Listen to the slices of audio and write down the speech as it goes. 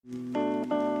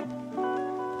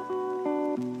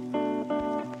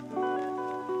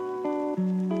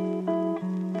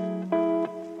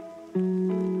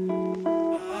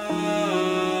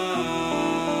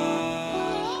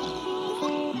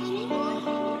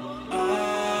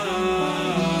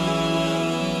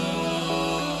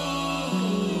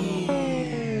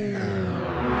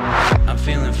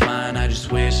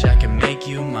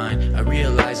you mine. I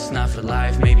realize it's not for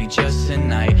life, maybe just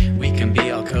tonight. We can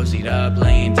be all cozied up,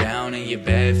 laying down in your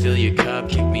bed. Fill your cup,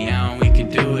 kick me out, and we can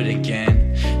do it again.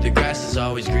 The grass is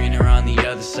always greener on the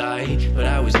other side, but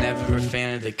I was never a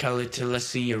fan of the color till I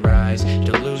see your eyes.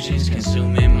 Delusions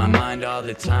consuming my mind all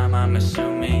the time. I'm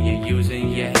assuming you're using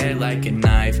your head like a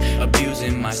knife,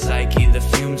 abusing my psyche. The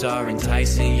fumes are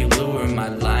enticing, you lure my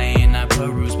lying. I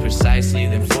peruse precisely,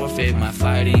 then forfeit my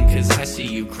fighting, cause I see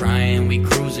you crying. We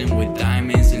cruising with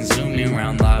diamonds and zooming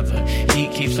around lava.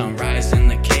 Heat keeps on rising,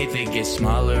 the cave it gets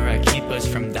smaller. I keep us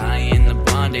from dying, the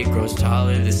bond it grows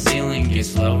taller. The ceiling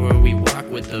gets lower, we walk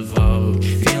with the vogue.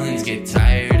 Feelings get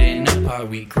tired and apart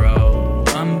we grow.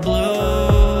 I'm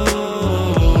blue,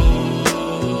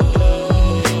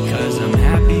 cause I'm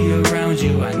happy around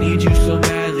you. I need you so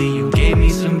badly, you gave me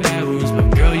some bad wounds, but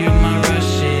girl you're my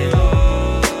Russian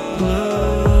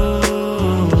blue.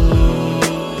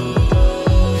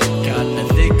 Got the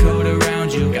thick coat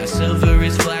around you, got silver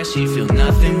is flashy. Feel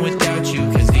nothing without you,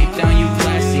 cause deep down you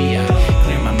classy. I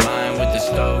clear my mind with the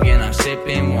stove and I'm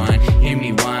sipping wine. Hear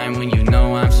me whine when you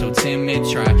know I'm so timid.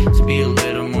 Try to be a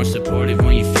little more supportive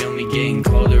when you feel me getting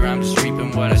colder. I'm just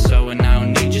reaping what I sow and I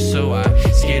don't need you, so I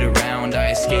skate around.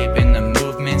 I escape in the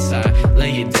movements, I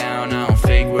lay it down. I don't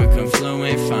fake, we're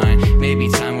confluent, fine. Maybe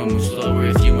time will move slower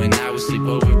if you and I would sleep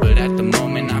over, but at the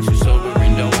moment I'm too sober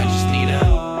and no, I just need a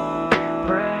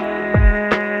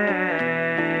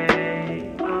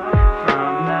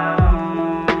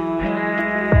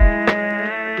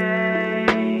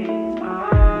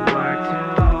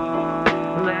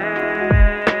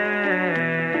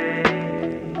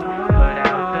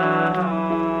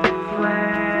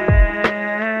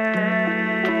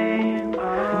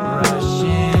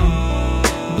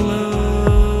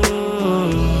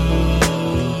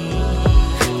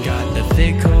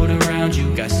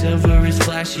you. Got silver is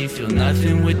flashy, feel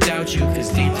nothing without you, cause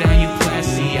deep down you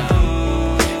classy.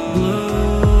 I'm blue.